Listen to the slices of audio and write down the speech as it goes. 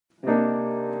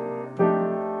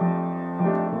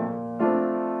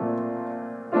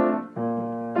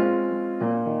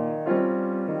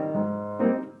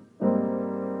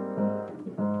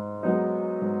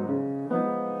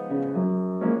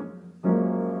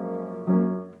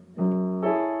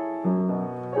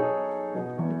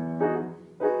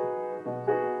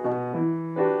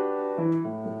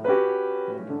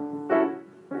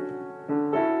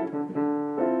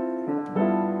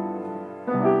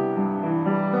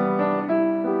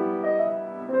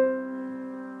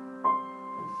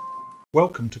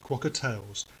Welcome to Quokka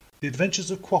Tales, the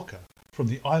adventures of Quokka from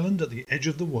the island at the edge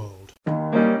of the world.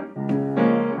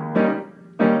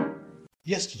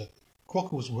 Yesterday,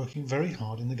 Quokka was working very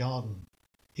hard in the garden.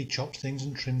 He chopped things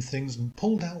and trimmed things and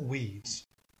pulled out weeds.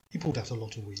 He pulled out a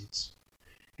lot of weeds.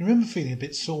 He remembered feeling a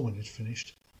bit sore when he had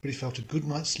finished, but he felt a good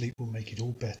night's sleep would make it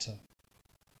all better.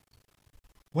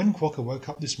 When Quokka woke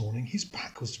up this morning, his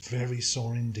back was very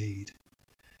sore indeed.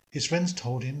 His friends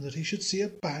told him that he should see a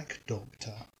back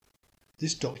doctor.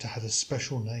 This doctor had a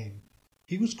special name.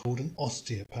 He was called an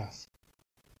osteopath.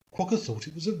 Quokka thought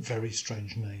it was a very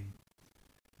strange name.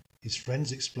 His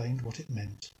friends explained what it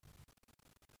meant.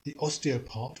 The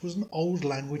osteopath was an old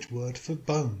language word for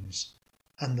bones,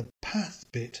 and the path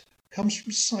bit comes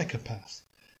from psychopath,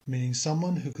 meaning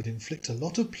someone who could inflict a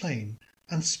lot of pain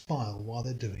and smile while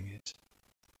they're doing it.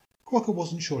 Quokka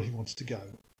wasn't sure he wanted to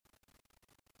go.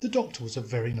 The doctor was a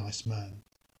very nice man.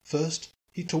 First,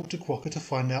 he talked to Quokka to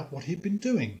find out what he had been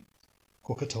doing.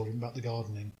 Quokka told him about the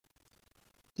gardening.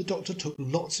 The doctor took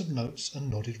lots of notes and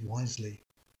nodded wisely.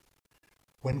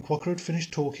 When Quokka had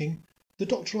finished talking, the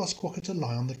doctor asked Quokka to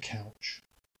lie on the couch.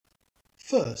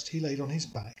 First, he laid on his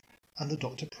back, and the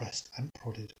doctor pressed and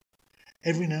prodded.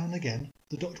 Every now and again,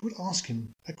 the doctor would ask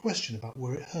him a question about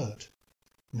where it hurt.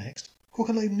 Next,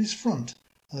 Quokka laid on his front,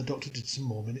 and the doctor did some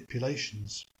more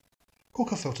manipulations.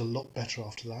 Quokka felt a lot better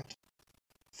after that.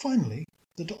 Finally,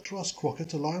 the doctor asked Quokka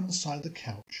to lie on the side of the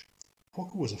couch.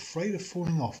 Quokka was afraid of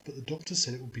falling off, but the doctor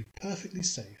said it would be perfectly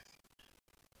safe.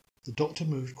 The doctor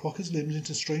moved Quokka's limbs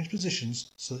into strange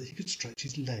positions so that he could stretch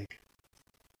his leg.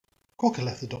 Quokka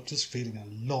left the doctor's feeling a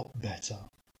lot better.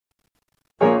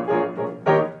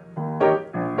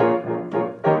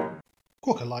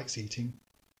 Quokka likes eating.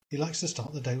 He likes to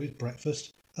start the day with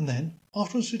breakfast, and then,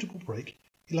 after a suitable break,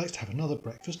 he likes to have another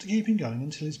breakfast to keep him going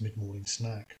until his mid-morning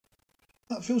snack.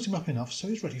 That fills him up enough so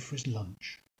he's ready for his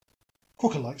lunch.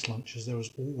 Quokka likes lunch as there is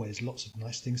always lots of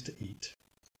nice things to eat.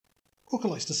 Quokka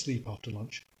likes to sleep after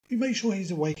lunch. He makes sure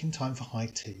he's awake in time for high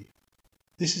tea.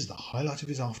 This is the highlight of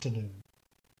his afternoon.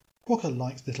 Quokka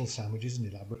likes little sandwiches and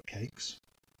elaborate cakes.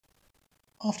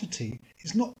 After tea,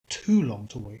 it's not too long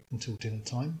to wait until dinner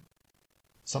time.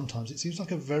 Sometimes it seems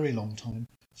like a very long time,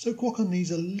 so Quokka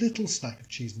needs a little snack of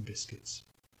cheese and biscuits.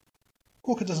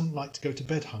 Quokka doesn't like to go to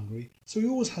bed hungry, so he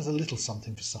always has a little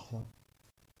something for supper.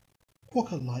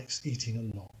 Quokka likes eating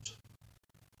a lot.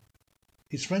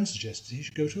 His friend suggested he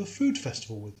should go to a food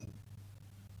festival with them.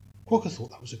 Quokka thought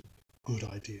that was a good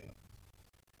idea.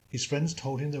 His friends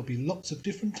told him there would be lots of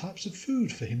different types of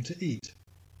food for him to eat.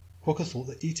 Quokka thought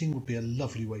that eating would be a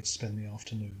lovely way to spend the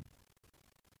afternoon.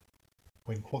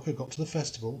 When Quokka got to the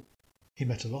festival, he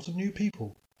met a lot of new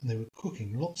people, and they were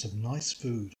cooking lots of nice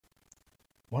food.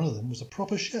 One of them was a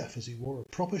proper chef, as he wore a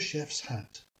proper chef's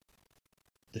hat.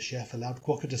 The chef allowed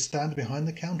Quokka to stand behind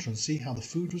the counter and see how the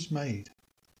food was made.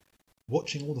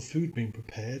 Watching all the food being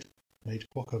prepared made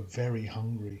Quokka very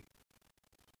hungry.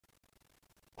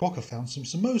 Quokka found some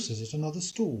samosas at another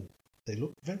stall. They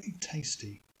looked very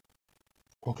tasty.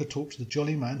 Quokka talked to the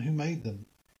jolly man who made them.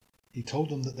 He told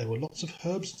them that there were lots of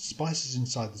herbs and spices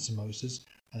inside the samosas,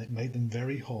 and it made them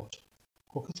very hot.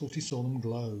 Quokka thought he saw them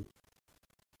glow.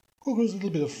 Quokka was a little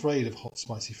bit afraid of hot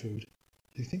spicy food.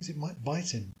 He thinks it might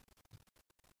bite him.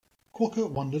 Quokka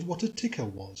wondered what a tikka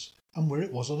was, and where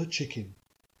it was on a chicken.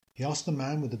 He asked the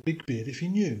man with the big beard if he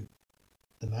knew.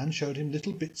 The man showed him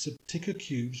little bits of tikka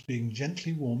cubes being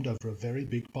gently warmed over a very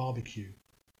big barbecue.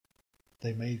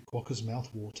 They made Quokka's mouth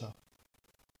water.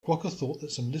 Quokka thought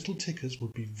that some little tikkas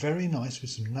would be very nice with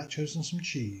some nachos and some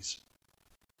cheese.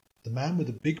 The man with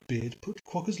the big beard put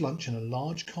Quokka's lunch in a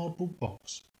large cardboard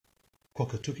box.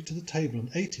 Quokka took it to the table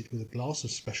and ate it with a glass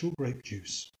of special grape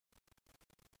juice.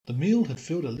 The meal had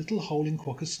filled a little hole in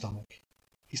Quokka's stomach.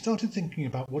 He started thinking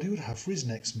about what he would have for his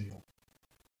next meal.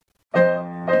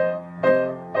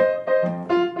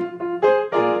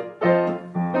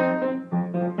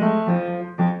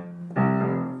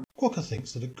 Quokka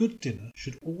thinks that a good dinner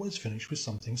should always finish with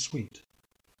something sweet.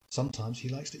 Sometimes he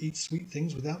likes to eat sweet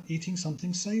things without eating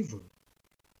something savoury.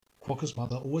 Quokka's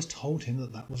mother always told him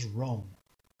that that was wrong.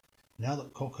 Now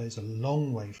that Quokka is a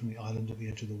long way from the island at the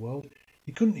edge of the world,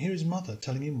 he couldn't hear his mother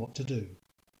telling him what to do.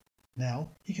 Now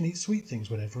he can eat sweet things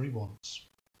whenever he wants.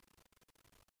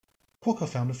 Quokka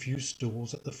found a few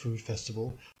stalls at the food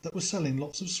festival that were selling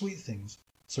lots of sweet things,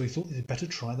 so he thought he'd better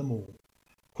try them all.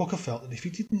 Quokka felt that if he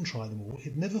didn't try them all,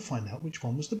 he'd never find out which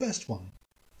one was the best one.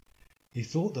 He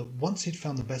thought that once he'd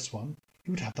found the best one, he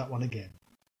would have that one again.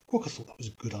 Quokka thought that was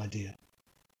a good idea.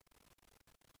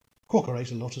 Quokka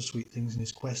ate a lot of sweet things in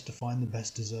his quest to find the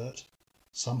best dessert.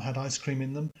 Some had ice cream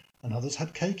in them, and others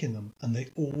had cake in them, and they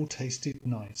all tasted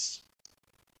nice.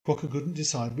 Quokka couldn't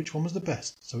decide which one was the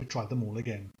best, so he tried them all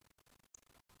again.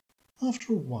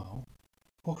 After a while,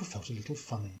 Quokka felt a little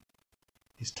funny.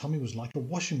 His tummy was like a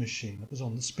washing machine that was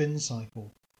on the spin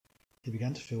cycle. He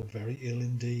began to feel very ill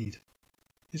indeed.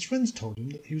 His friends told him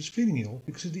that he was feeling ill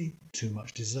because he'd eaten too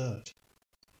much dessert.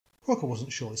 Quokka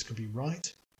wasn't sure this could be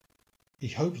right. He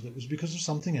hoped that it was because of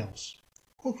something else.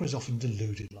 Quokka is often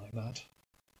deluded like that.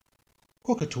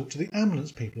 Quokka talked to the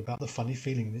ambulance people about the funny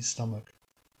feeling in his stomach.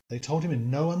 They told him in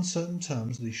no uncertain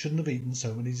terms that he shouldn't have eaten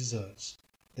so many desserts.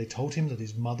 They told him that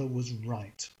his mother was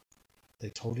right. They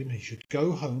told him he should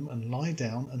go home and lie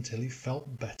down until he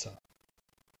felt better.